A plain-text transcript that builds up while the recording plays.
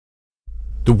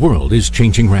The world is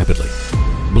changing rapidly.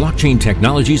 Blockchain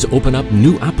technologies open up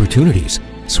new opportunities.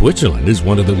 Switzerland is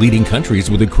one of the leading countries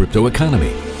with a crypto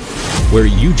economy, where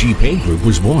Ugpay Group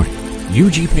was born.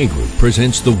 Ugpay Group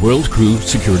presents the WCRU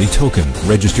security token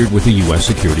registered with the U.S.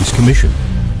 Securities Commission.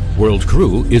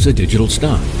 WCRU is a digital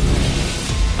stock,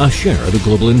 a share of the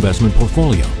global investment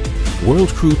portfolio.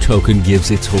 WCRU token gives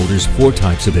its holders 4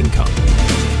 types of income.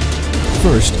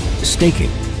 First, staking.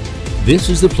 This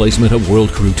is the placement of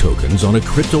WCRU tokens on a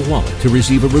crypto wallet to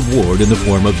receive a reward in the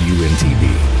form of UNTB.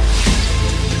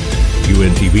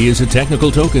 UNTB is a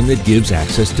technical token that gives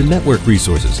access to network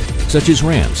resources such as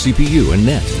RAM, CPU, and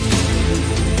net.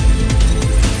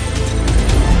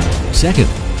 Second,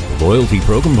 loyalty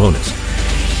program bonus.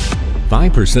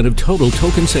 5% of total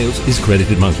token sales is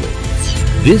credited monthly.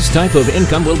 This type of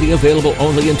income will be available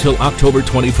only until October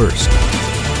 21st.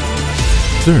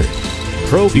 Third,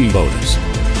 Pro Fee bonus.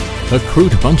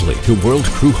 Accrued monthly to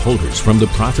WCRU holders from the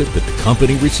profit that the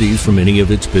company receives from any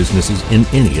of its businesses in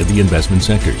any of the investment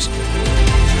sectors.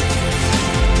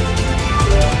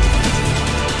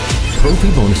 Pro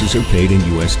Fee bonuses are paid in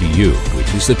USDU,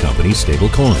 which is the company's stable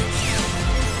coin.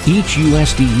 Each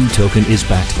USDU token is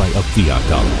backed by a fiat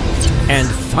dollar. And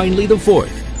finally, the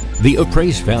fourth, the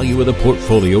appraised value of the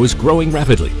portfolio is growing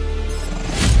rapidly,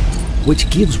 which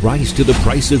gives rise to the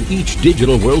price of each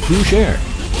digital WCRU share.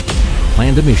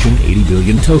 Planned emission 80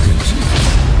 billion tokens.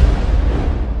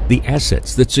 The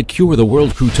assets that secure the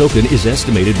WCRU token is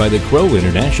estimated by the Crow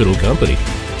International Company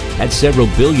at several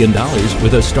 $1 billion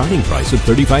with a starting price of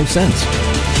 35 cents.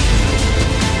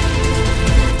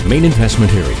 Main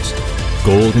investment areas: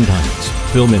 gold and diamonds,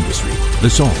 film industry, the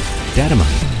salt, data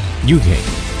mining, UK,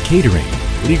 catering,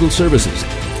 legal services,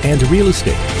 and real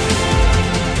estate.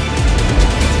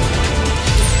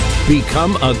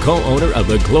 Become a co-owner of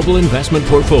the global investment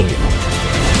portfolio.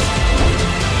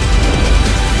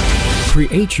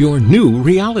 Create your new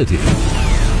reality.